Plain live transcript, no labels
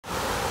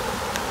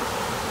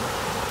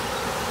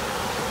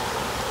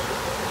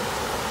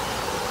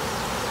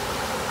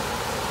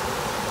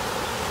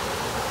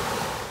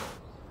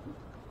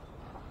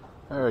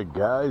Alright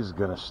guys,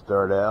 gonna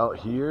start out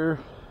here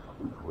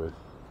with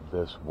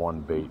this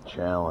one bait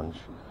challenge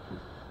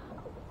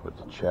with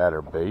the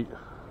chatterbait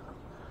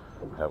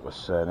that was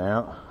sent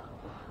out.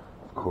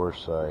 Of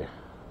course I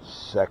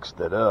sexed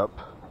it up.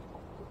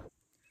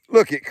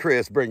 Look at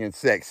Chris bringing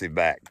sexy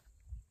back.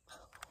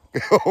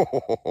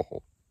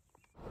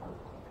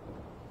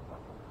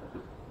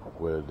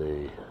 With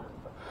a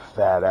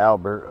Fat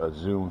Albert, a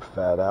Zoom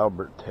Fat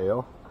Albert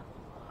tail.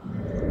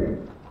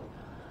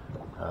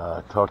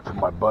 I talked to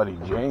my buddy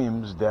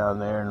James down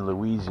there in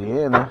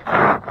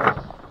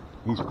Louisiana.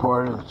 He's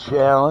part of the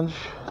challenge.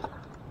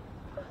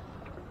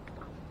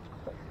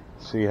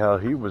 See how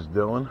he was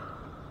doing.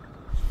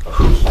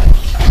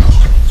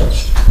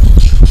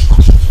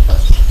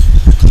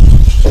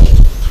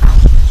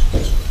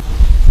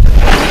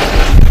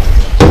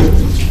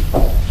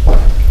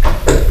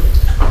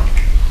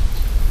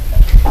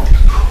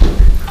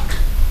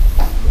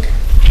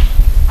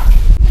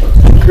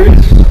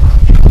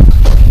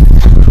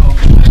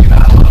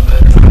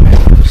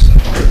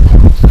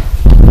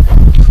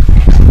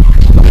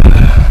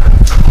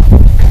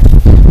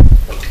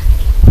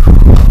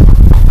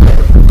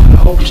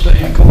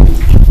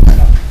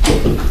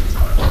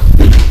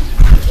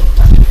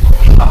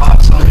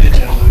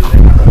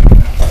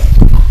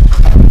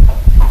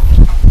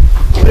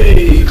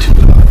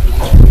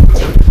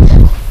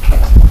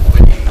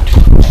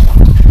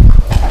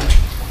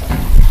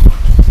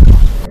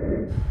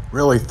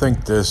 Really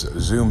think this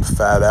Zoom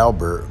Fat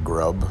Albert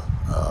grub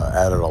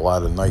added a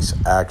lot of nice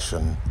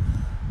action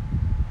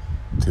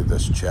to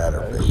this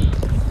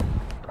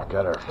chatterbait.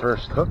 Got our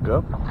first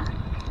hookup.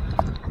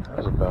 That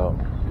was about,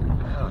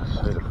 I'd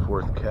say, the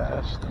fourth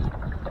cast.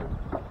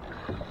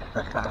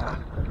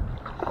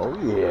 Oh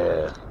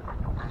yeah.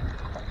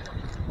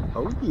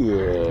 Oh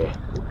yeah.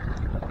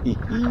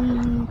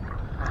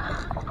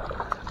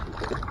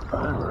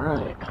 All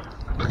right.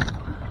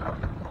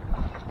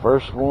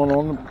 First one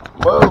on the,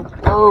 whoa,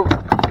 whoa,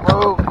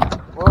 whoa,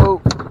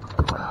 whoa.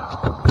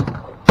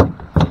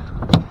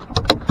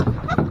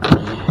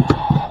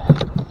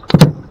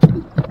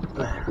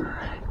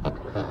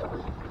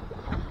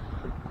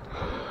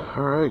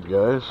 All right,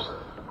 guys.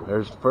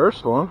 There's the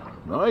first one.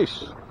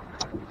 Nice.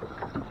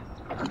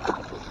 There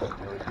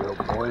we go,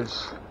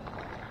 boys.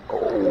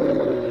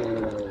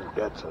 Oh,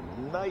 that's a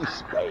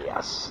nice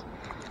bass.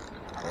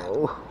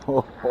 Oh,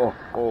 ho, ho,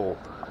 ho.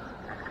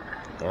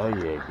 Hell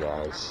yeah,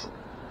 guys.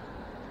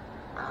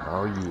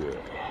 Oh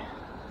yeah.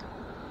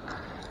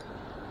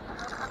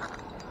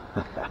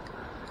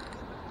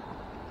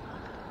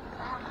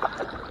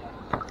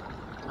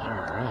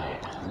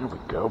 Alright, here we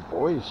go,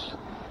 boys.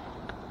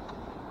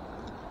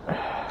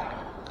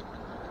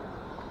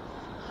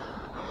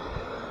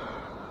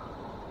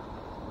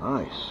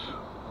 Nice.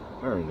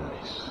 Very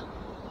nice.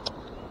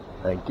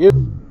 Thank you.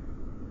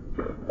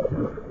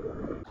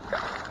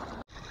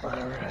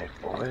 Alright,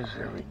 boys,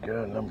 here we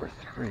go. Number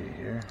 3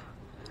 here.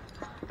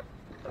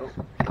 Oh,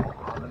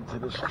 on into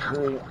this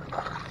tree.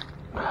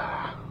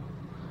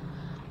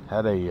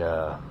 Had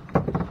a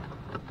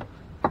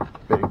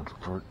big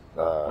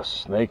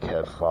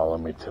snakehead follow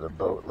me to the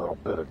boat a little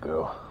bit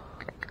ago.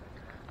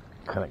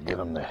 Couldn't get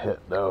him to hit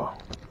though.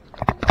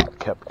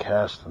 Kept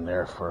casting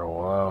there for a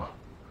while.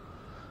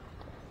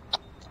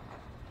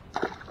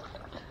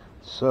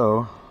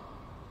 So,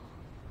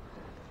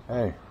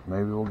 hey,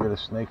 maybe we'll get a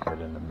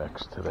snakehead in the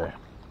mix today.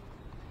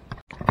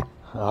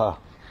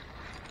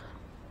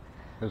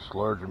 This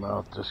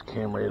largemouth just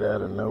came right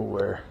out of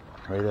nowhere,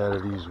 right out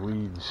of these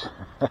weeds.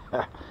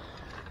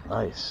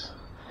 Nice.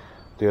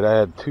 Dude, I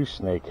had 2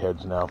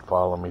 snakeheads now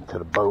follow me to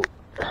the boat.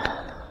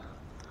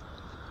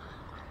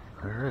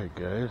 Alright,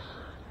 guys.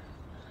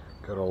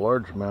 Got a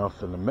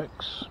largemouth in the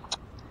mix.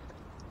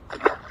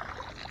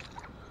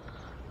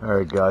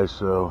 Alright, guys,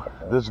 so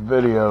this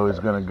video is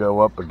going to go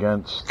up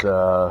against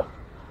a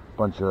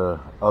bunch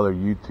of other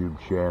YouTube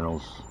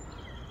channels.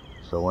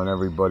 So when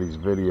everybody's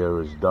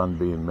video is done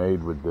being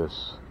made with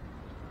this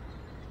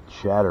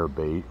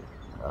chatterbait,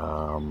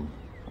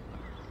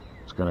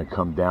 it's going to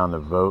come down to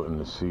voting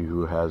to see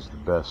who has the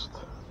best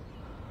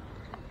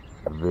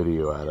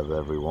video out of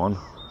everyone.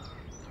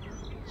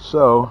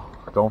 So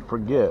don't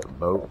forget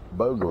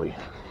Bogoly.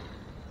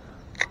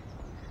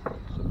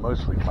 So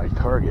mostly my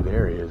target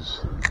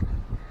areas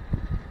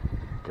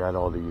got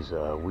all these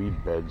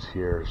weed beds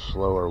here,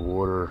 slower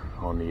water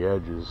on the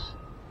edges.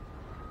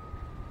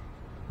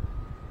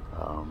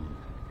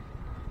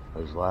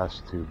 Those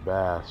last 2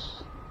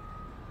 bass,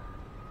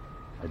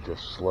 I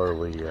just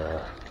slowly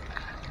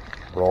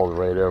rolled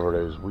right over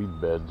those weed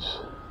beds.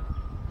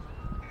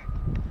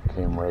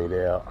 Came right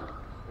out.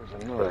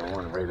 There's another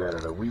one right out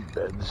of the weed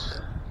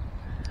beds.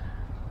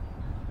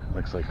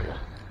 Looks like a,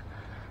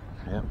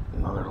 yep,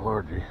 another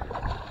largie.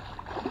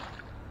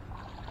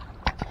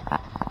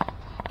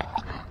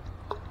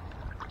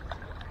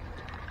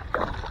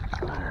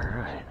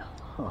 Alright.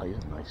 Oh, he's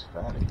a nice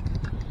fatty.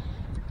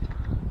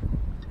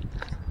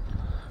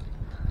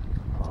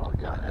 Oh,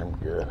 got him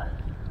good.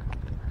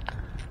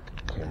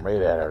 Came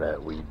right out of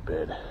that weed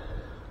bed.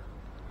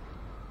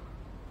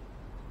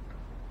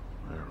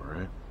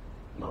 Alright.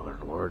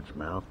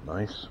 largemouth,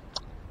 nice.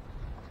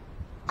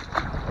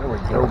 There we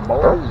go,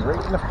 boys,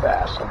 right in the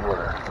fast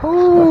water.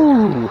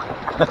 Ooh!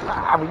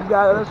 We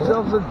got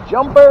ourselves a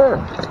jumper!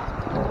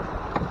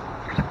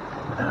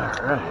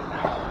 Alright.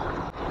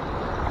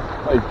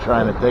 He's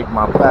trying to take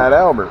my fat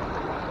Albert.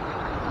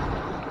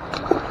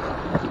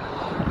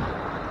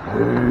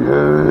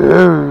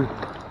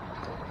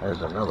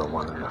 There's another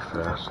one in the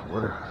fast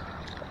water.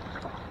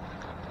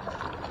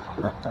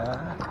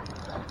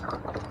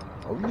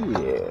 Oh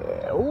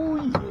yeah, oh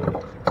yeah.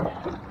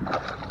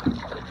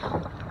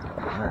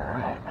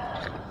 Alright.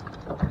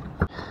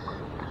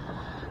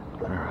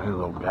 Alright,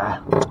 little guy.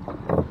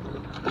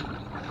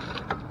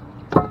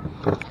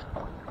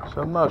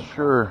 So I'm not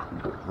sure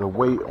the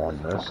weight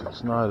on this.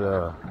 It's not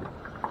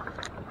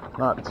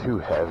too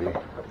heavy.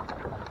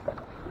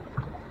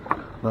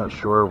 Not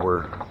sure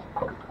where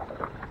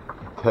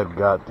Ted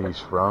got these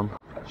from.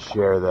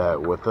 Share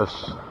that with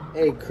us.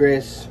 Hey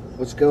Chris,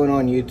 what's going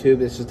on YouTube?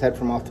 This is Ted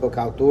from Off Took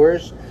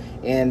Outdoors,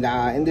 and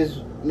in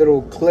this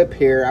little clip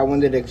here I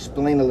wanted to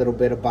explain a little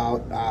bit about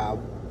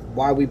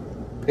why we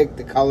picked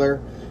the color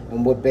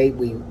and what bait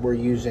we were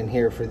using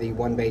here for the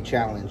one bait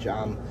challenge.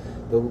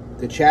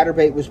 The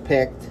chatterbait was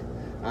picked,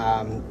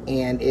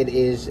 and it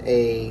is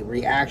a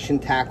reaction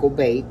tackle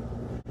bait,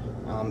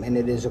 and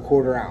it is a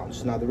 1/4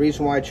 ounce. Now the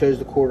reason why I chose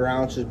the 1/4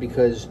 ounce is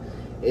because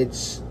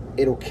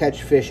it'll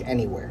catch fish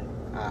anywhere.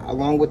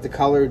 Along with the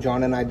color,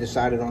 John and I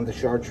decided on the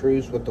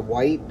chartreuse with the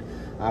white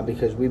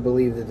because we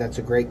believe that that's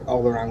a great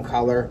all-around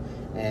color,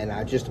 and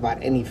just about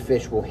any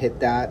fish will hit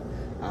that.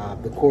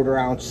 The 1/4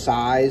 ounce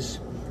size,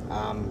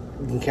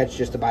 you can catch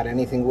just about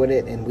anything with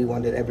it, and we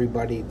wanted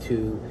everybody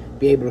to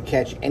be able to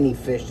catch any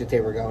fish that they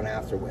were going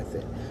after with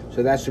it.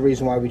 So that's the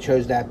reason why we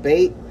chose that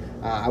bait.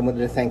 I wanted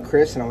to thank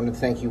Chris, and I wanted to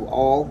thank you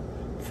all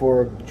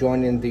for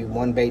joining the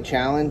one bait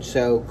challenge.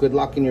 So good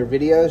luck in your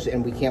videos,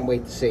 and we can't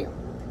wait to see them.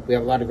 We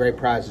have a lot of great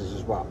prizes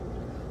as well.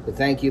 So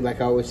thank you.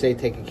 Like I always say,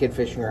 take a kid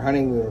fishing or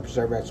hunting. We want to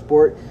preserve that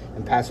sport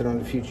and pass it on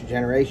to future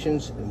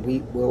generations, and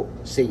we will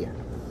see you.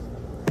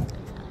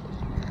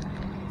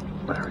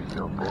 There we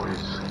go,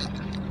 boys.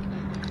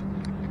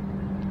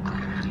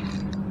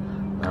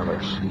 Now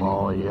they're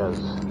small. He has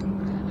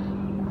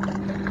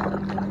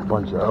a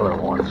bunch of other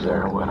ones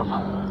there with him.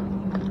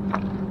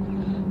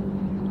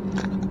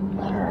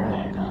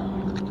 Alright.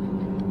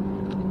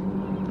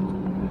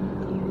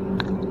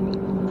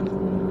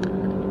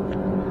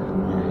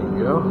 There you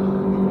go.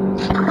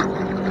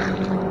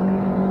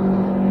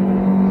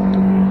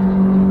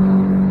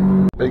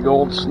 Big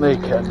old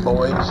snakehead,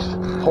 boys.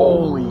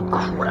 Holy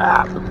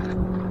crap.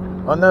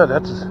 Oh no,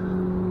 that's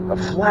a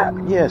flat.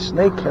 Yeah,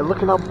 snakehead.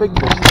 Look at how big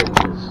this thing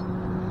is.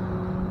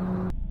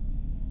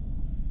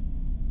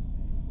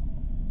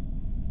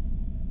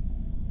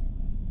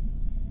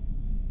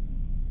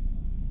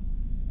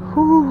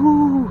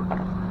 Whoo!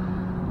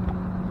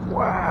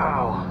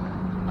 Wow.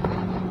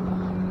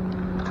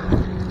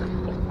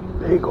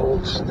 Big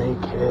old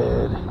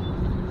snakehead.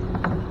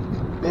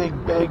 Big,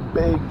 big,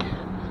 big.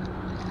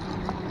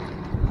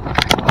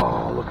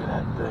 Oh, look at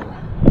that thing.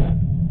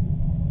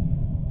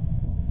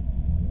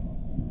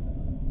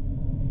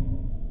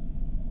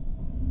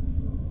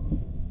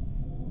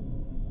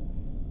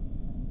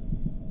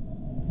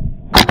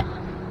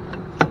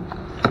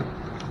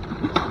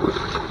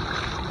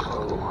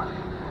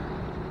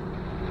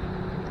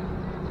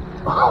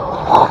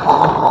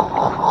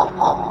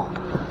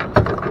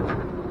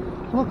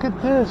 Look at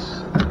this.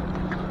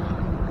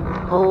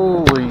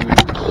 Holy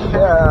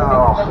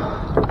cow.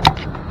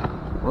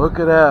 Look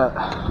at that.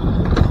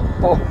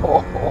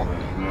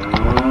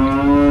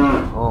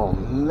 Oh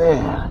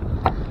man.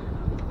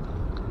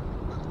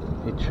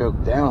 He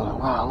choked down.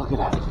 Wow, look at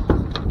that.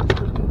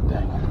 Freaking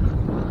thing.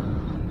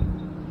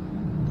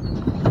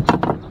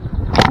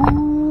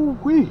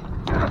 Ooh-wee.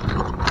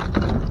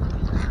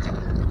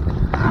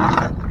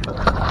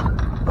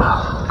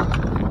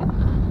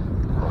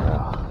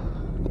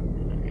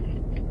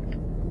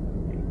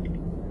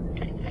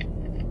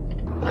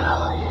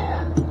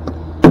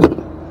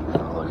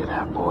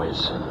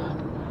 Boys.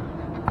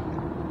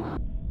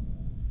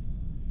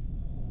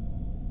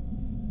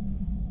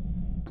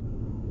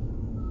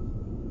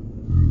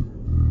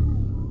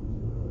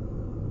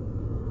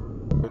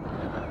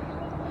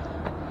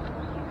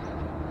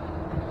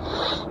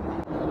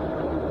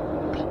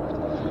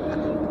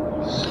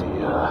 See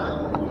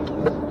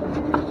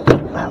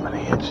how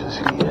many inches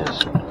he is.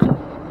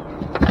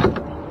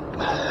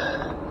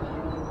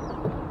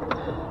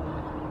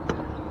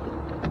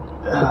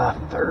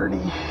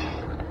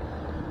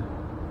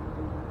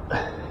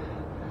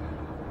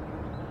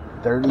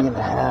 30 and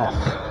a half.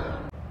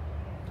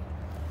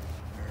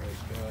 Alright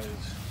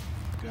guys,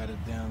 got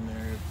it down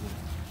there at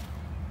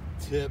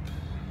the tip.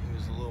 It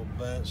was a little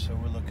bent, so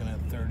we're looking at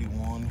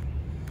 31,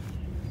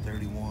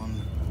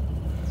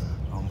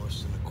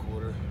 almost in a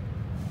quarter.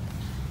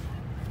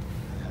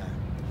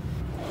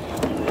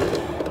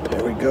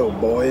 There we go,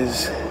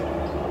 boys.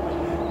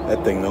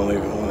 That thing don't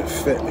even want to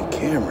fit in the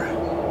camera.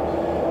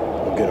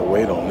 We'll get a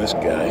weight on this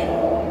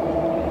guy.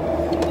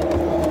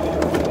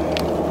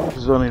 This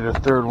is only the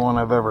third one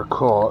I've ever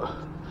caught.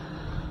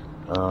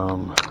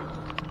 My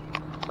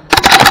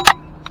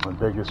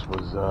biggest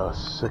was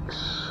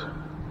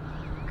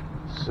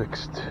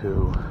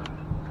 6.2.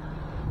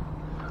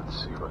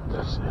 Let's see what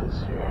this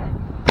is here.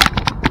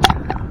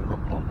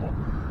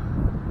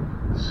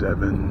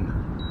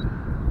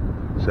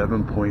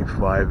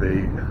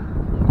 7.58.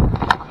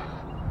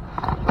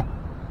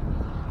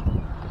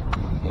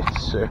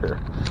 Yes, sir.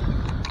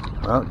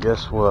 Well,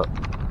 guess what?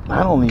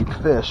 I don't eat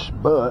fish,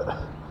 but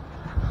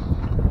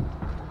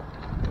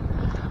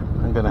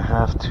I'm gonna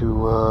have to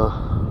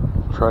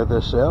try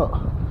this out.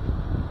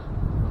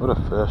 What a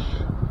fish.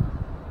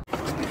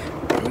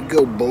 Here we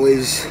go,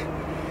 boys.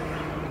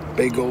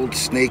 Big old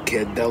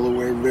snakehead,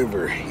 Delaware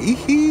River.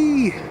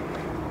 Hee-hee.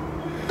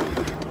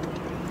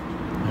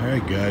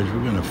 Alright guys,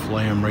 we're gonna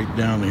flay them right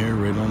down here,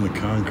 right on the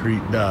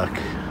concrete dock.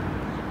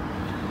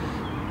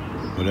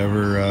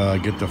 Whatever I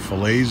get the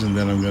fillets, and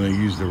then I'm gonna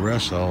use the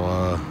rest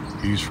I'll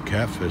use for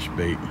catfish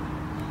bait.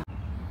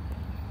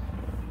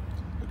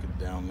 Look at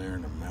down there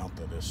in the mouth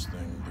of this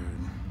thing,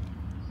 dude.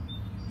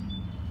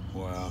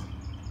 Wow.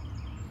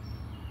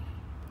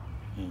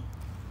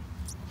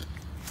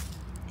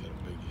 Got a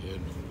big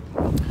head.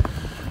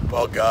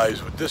 Well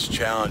guys, with this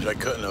challenge I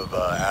couldn't have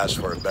asked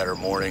for a better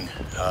morning.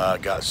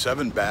 Got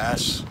 7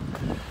 bass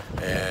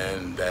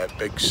and that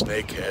big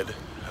snakehead.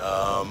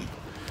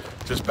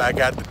 Just back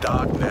at the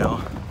dock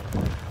now.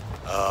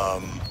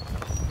 I'm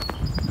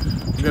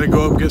gonna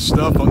go up and get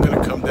stuff. I'm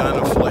gonna come down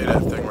and fillet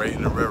that thing right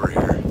in the river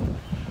here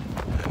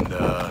and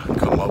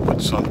come up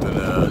with something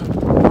to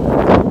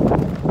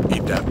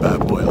eat that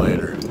bad boy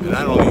later. And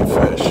I don't eat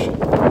fish,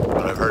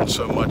 but I've heard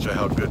so much of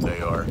how good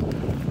they are.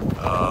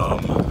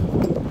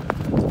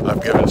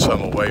 I've given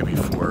some away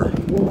before.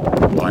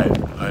 I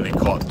only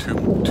caught two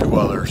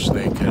other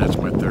snakehead. That's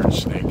my 3rd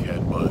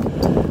snakehead, but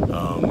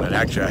and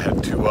actually I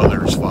had 2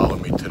 others follow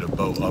me to the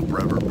boat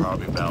upriver,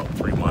 probably about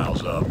 3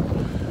 miles up.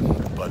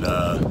 But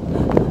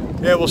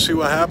yeah, we'll see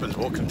what happens.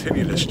 We'll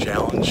continue this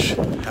challenge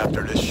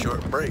after this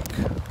short break.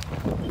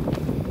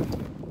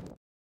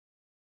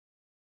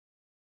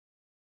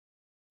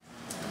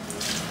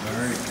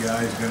 Alright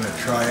guys, gonna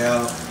try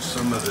out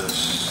some of the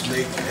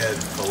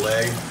snakehead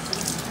fillet.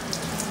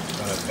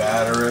 Gonna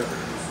batter it,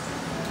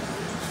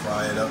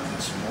 fry it up in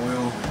some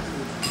oil.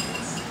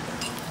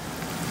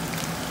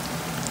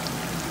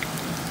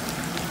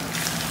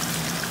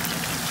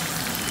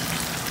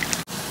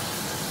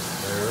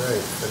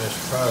 Alright,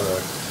 finished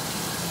product.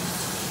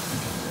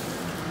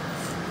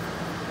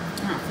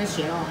 Not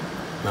fishy at all.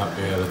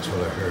 Yeah, that's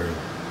what I heard.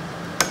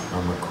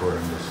 I'm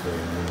recording this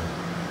thing.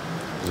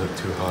 Is it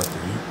too hot to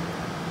eat?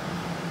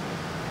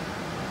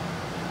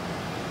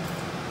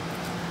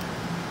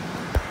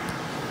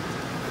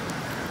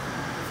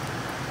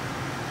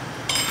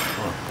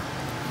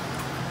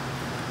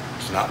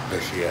 It's not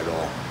fishy at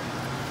all.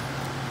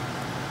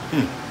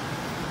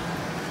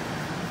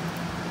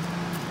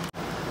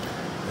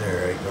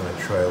 Alright, gonna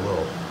try a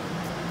little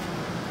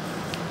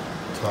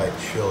Thai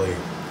chili,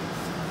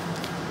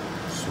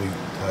 sweet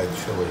Thai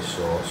chili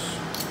sauce.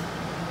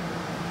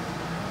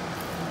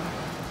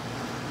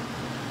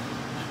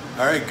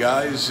 Alright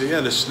guys,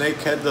 yeah, the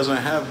snakehead doesn't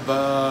have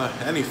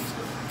any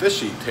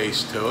fishy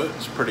taste to it.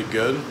 It's pretty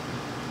good.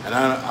 And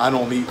I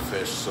don't eat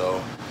fish,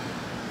 so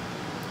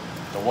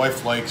the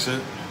wife likes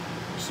it.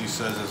 She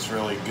says it's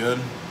really good.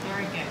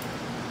 Very good.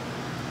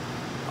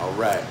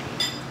 Alright.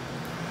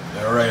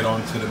 Alright,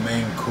 on to the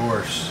main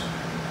course.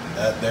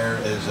 That there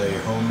is a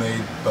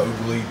homemade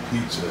Bogoly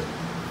pizza.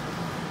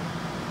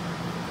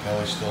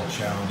 Kelly's still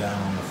chowing down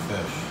on the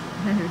fish.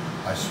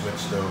 I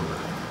switched over.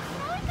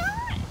 Oh my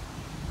god!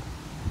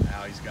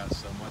 Now he's got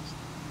so much.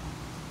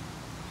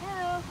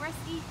 Hello,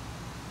 Rusty.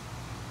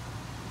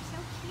 You're so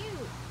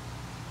cute.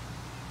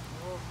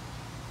 Oh.